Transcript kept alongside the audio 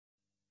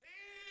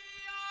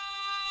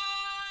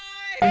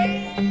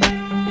Right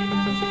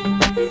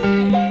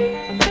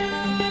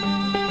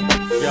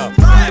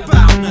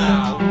about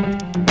now,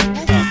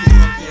 we'll keep it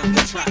funky on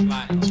the track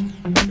like.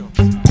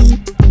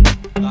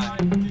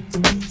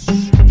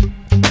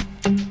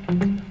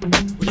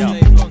 We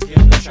stay funky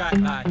on the track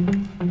like.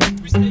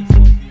 We stay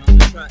funky on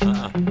the track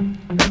like.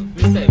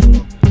 We stay funky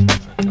on the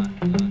track like.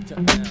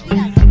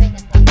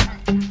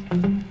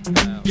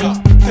 Yo,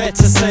 fair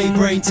to say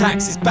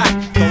Braintax is back.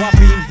 Though I've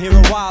been here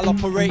a while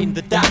operating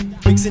the DAP,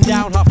 mixing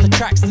down half the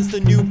tracks, that's the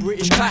new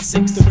British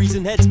classics. The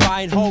reason heads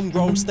buying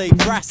homegrown stay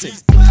brassic.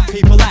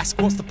 People ask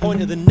what's the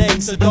point of the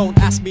name, so don't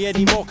ask me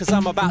anymore, cause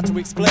I'm about to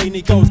explain.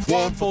 It goes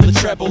 1 for the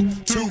treble,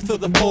 2 for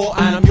the 4,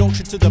 and I'm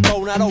Yorkshire to the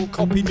bone. I don't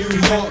copy New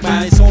York,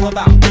 man, it's all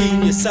about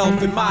being yourself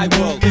in my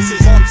world. This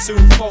is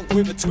Monsoon funk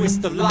with a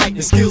twist of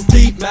lightning. Skills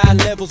deep, man,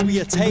 levels we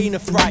attain are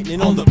frightening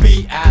on the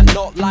beat, and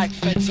not like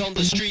feds on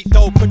the street.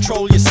 Don't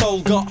patrol your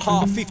soul, got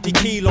heart 50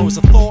 kilos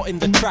of thought in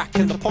the track,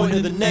 and the point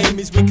of the name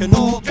is we can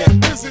all get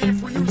busy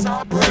if we use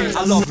our brains.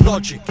 I love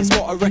logic, it's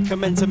what I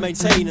recommend to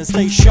maintain and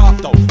stay sharp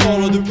though.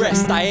 Follow the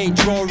rest, I ain't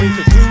drawing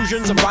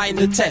conclusions, I'm writing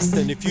the test,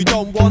 and if you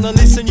don't wanna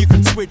listen you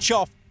can switch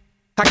off.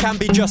 I can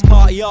be just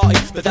party arty,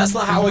 but that's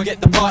not how I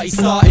get the party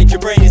started. Your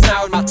brain is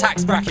now in my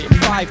tax bracket.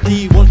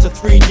 5D, 1 to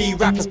 3D,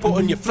 rappers put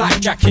on your flak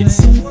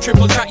jackets.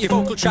 Triple track, your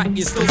vocal track,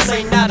 you still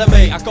say nada,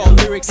 mate. I got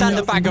lyrics and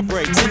a bag of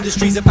breaks,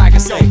 industry's a bag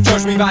of steak.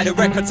 Judge me by the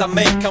records I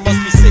make, I must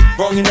be sick,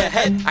 wrong in the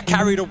head. I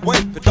carry the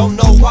weight, but don't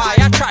know why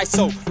I try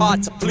so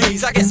hard to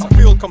please. I guess I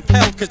feel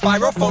compelled, cause my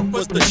rough funk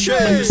was the shit.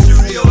 In the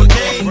studio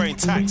again,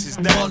 Braintax is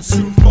that.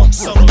 Monsoon funk,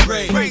 summer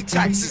rain.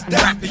 Braintax is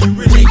that. Rapper you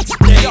relate to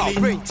daily.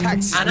 Braintax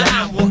is and that.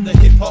 I am what the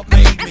hip hop made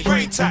me.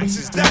 Braintax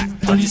is that.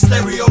 On your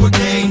stereo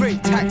again,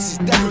 Braintax is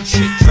that. good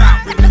shit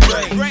trap with the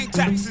brain.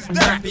 Braintax is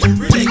that. Rapper you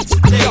relate to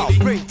daily.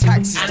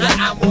 Braintax is and that.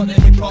 I am what the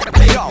hip hop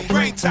made me.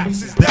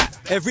 Braintax is that.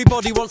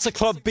 Everybody wants a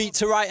club beat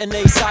to write an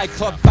A-side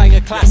club banger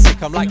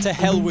classic. I'm like, to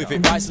hell with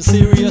it, write some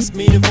serious,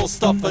 meaningful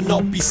stuff and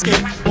not be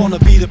skipped. Wanna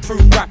be the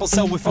proof, rap will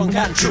sell with funk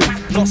and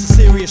truth. Lots of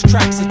serious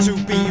tracks are to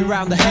beat you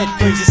around the head,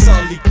 brings you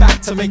subtly back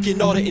to make you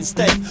nod it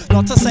instead.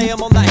 Not to say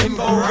I'm on that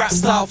himbo rap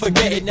style,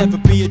 forget it. Never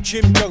be a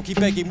gym junkie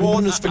begging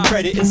warners for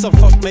credit. In some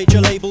fuck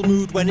major label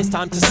mood when it's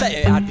time to set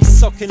it, I'd be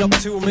sucking up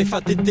to them if I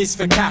did this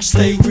for cash.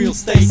 Stay real,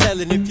 stay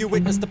selling. If you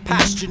witness the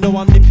past, you know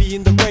I'm nippy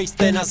in the race,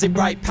 then I zip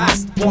right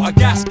past. What a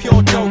gas,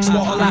 pure jokes,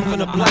 what a laugh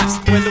and a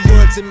blast. When the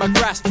words in my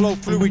grasp flow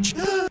fluid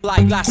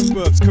like last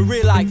verbs,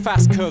 career like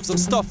fast curves. I'm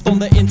stuffed on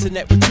the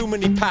internet with too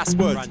many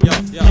passwords.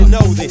 You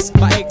know this,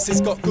 my ex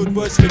has got good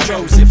words for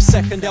Joseph.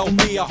 Second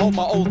LP, I hope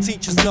my old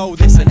teachers know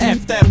this. And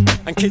F them,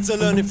 and kids are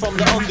learning from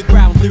the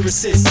underground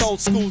lyricists. Old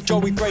school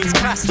Joey Brain's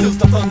class fills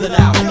the thunder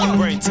now.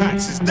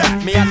 Braintax is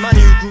that. Me and my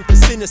new group of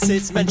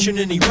cynicists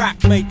mentioning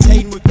Iraq,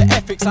 maintain with the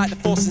ethics like the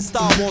force in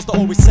Star Wars. They're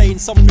always saying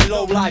something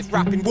low life,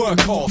 rapping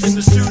workhorse. In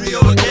the studio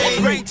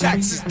again, Braintax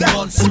is that.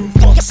 Monsoon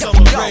funk,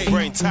 summer rain.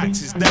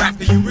 Braintax is that.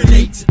 Rapper you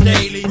relate to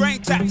daily.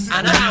 Braintax is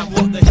and that. I am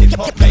what the hip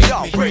hop made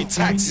me.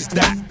 Braintax is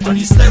that. On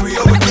your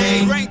stereo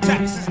again,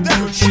 Braintax is that.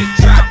 good shit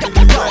trap with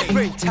the brain.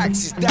 Braintax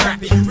is that.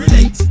 Rapper you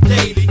relate to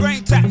daily.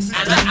 Braintax is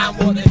and that. I am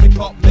what the hip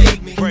hop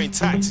made me.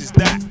 Braintax is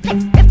that.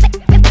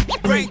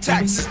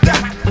 Braintax is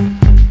that.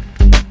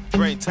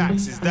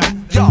 Braintax is that.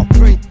 Yo,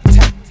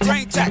 Braintax.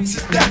 Braintax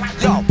is that.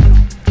 Yo,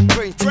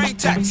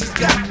 Braintax is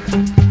that.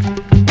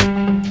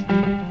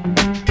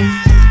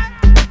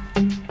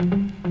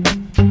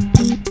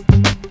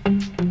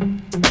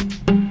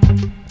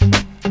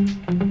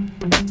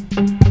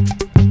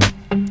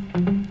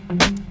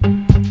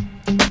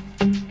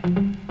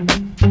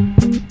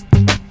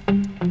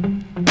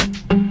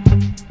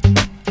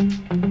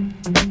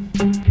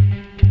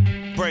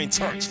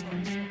 Braintax.